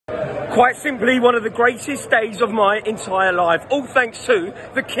Quite simply, one of the greatest days of my entire life. All thanks to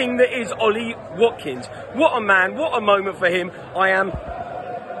the king that is Ollie Watkins. What a man, what a moment for him. I am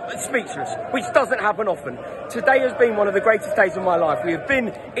speechless, which doesn't happen often. Today has been one of the greatest days of my life. We have been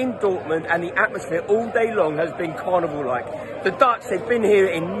in Dortmund and the atmosphere all day long has been carnival-like. The Dutch, they've been here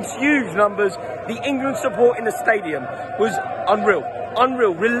in huge numbers. The England support in the stadium was unreal.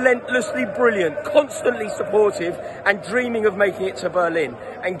 Unreal, relentlessly brilliant, constantly supportive and dreaming of making it to Berlin.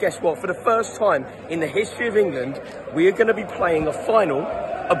 And guess what? For the first time in the history of England, we are going to be playing a final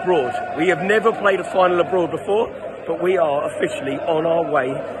abroad. We have never played a final abroad before, but we are officially on our way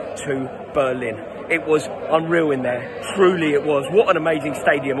to Berlin. It was unreal in there. Truly it was. What an amazing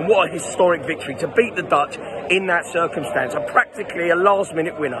stadium and what a historic victory to beat the Dutch in that circumstance. Practically a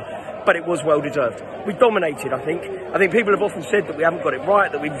last-minute winner, but it was well deserved. We dominated, I think. I think people have often said that we haven't got it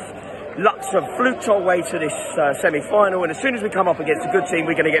right, that we've fluked our way to this semi-final, and as soon as we come up against a good team,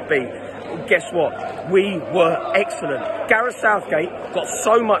 we're going to get beat. Well, guess what? We were excellent. Gareth Southgate got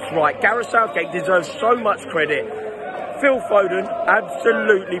so much right. Gareth Southgate deserves so much credit. Phil Foden,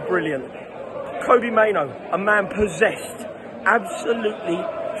 absolutely brilliant. Kobe Mano, a man possessed. Absolutely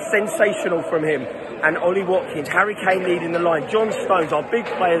sensational from him. And Ollie Watkins, Harry Kane leading the line. John Stones, our big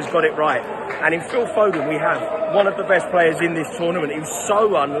players, got it right. And in Phil Foden, we have one of the best players in this tournament. He was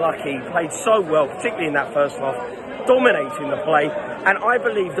so unlucky, played so well, particularly in that first half, dominating the play. And I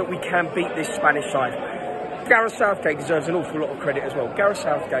believe that we can beat this Spanish side. Gareth Southgate deserves an awful lot of credit as well. Gareth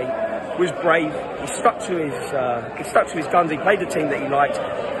Southgate was brave. He stuck to his guns. He played the team that he liked.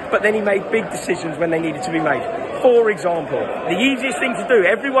 But then he made big decisions when they needed to be made. For example, the easiest thing to do,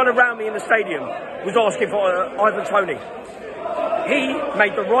 everyone around me in the stadium was asking for Ivan Toney. He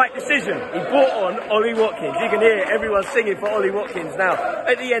made the right decision. He brought on Ollie Watkins. You can hear everyone singing for Ollie Watkins now.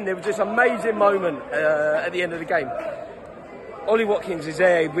 At the end, there was this amazing moment at the end of the game. Ollie Watkins is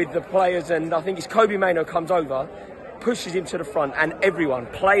there with the players, and I think it's Kobe Mano comes over, pushes him to the front, and everyone,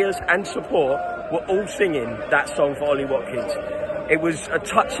 players and support, were all singing that song for Ollie Watkins. It was a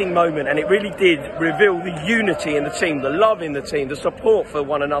touching moment, and it really did reveal the unity in the team, the love in the team, the support for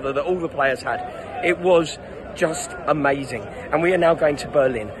one another that all the players had. It was just amazing. And we are now going to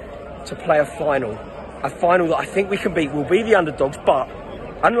Berlin to play a final that I think we can beat. We'll be the underdogs, but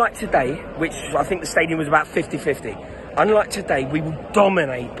unlike today, which I think the stadium was about 50-50, unlike today, we will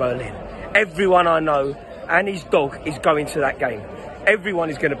dominate Berlin. Everyone I know and his dog is going to that game. Everyone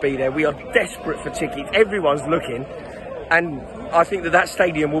is going to be there. We are desperate for tickets. Everyone's looking. And I think that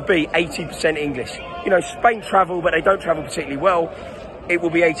stadium will be 80% English. You know, Spain travel, but they don't travel particularly well. It will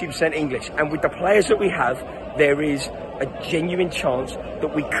be 80% English. And with the players that we have, there is a genuine chance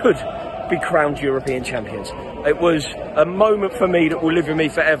that we could be crowned European champions. It was a moment for me that will live with me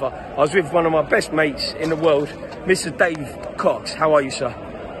forever. I was with one of my best mates in the world, Mr. Dave Cox. How are you, sir?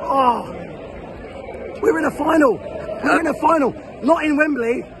 Oh, we're in a final. We're in a final. Not in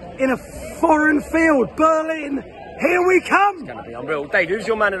Wembley, in a foreign field, Berlin. Here we come! It's going to be unreal. Dave, who's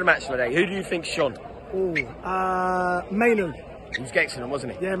your man of the match today? Who do you think shone? Oh, Manu. He was excellent,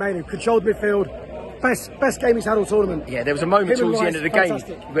 wasn't he? Yeah, Manu. Controlled midfield. Best game he's had all tournament. Yeah, there was a moment towards the end of the game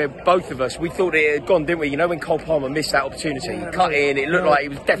where both of us, we thought it had gone, didn't we? You know, when Cole Palmer missed that opportunity, he cut in, it looked like he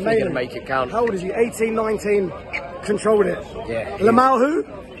was definitely going to make it count. How old is he? 18, 19, controlled it. Yeah. Lamau who?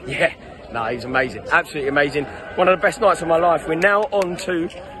 Yeah. No, he's amazing. Absolutely amazing. One of the best nights of my life. We're now on to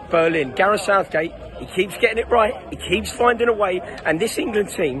Berlin. Gareth Southgate, he keeps getting it right. He keeps finding a way. And this England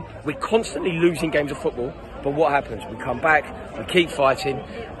team, we're constantly losing games of football. But what happens? We come back, we keep fighting,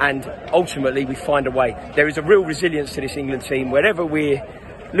 and ultimately we find a way. There is a real resilience to this England team. Wherever we're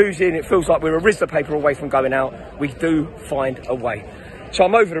losing, it feels like we're a Rizzler paper away from going out. We do find a way. So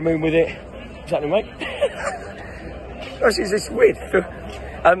I'm over the moon with it. Is that me, mate? Gosh, it's weird.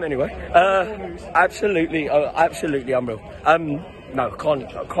 Anyway, absolutely unreal. No,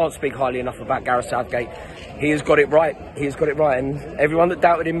 I can't speak highly enough about Gareth Southgate. He has got it right. He has got it right. And everyone that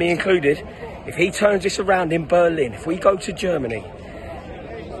doubted him, me included, if he turns this around in Berlin, if we go to Germany,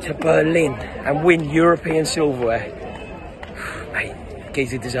 to Berlin and win European silverware, mate,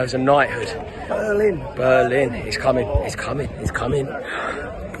 Geezy deserves a knighthood. Berlin. Berlin. It's coming. It's coming. It's coming.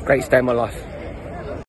 Greatest day of my life.